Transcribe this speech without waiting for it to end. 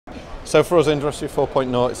So for us, Industry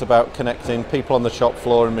 4.0, it's about connecting people on the shop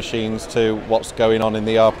floor and machines to what's going on in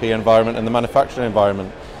the ERP environment and the manufacturing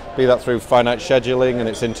environment. Be that through finite scheduling and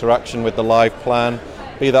its interaction with the live plan,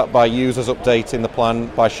 be that by users updating the plan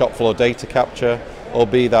by shop floor data capture, or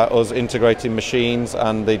be that us integrating machines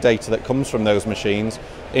and the data that comes from those machines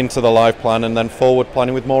into the live plan and then forward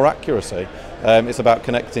planning with more accuracy. It's about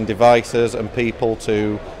connecting devices and people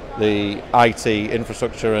to the IT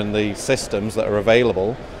infrastructure and the systems that are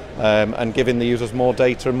available, and giving the users more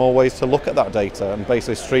data and more ways to look at that data, and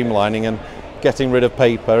basically streamlining and getting rid of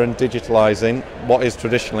paper and digitalising what is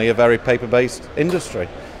traditionally a very paper-based industry.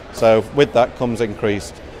 So with that comes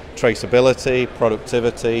increased traceability,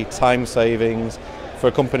 productivity, time savings. For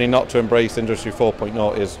a company not to embrace Industry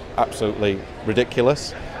 4.0 is absolutely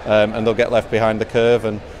ridiculous, and they'll get left behind the curve.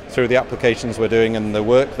 And through the applications we're doing and the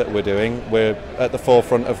work that we're doing, we're at the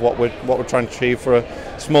forefront of what we're trying to achieve for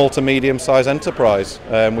a small to medium-sized enterprise.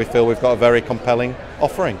 We feel we've got a very compelling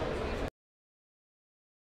offering.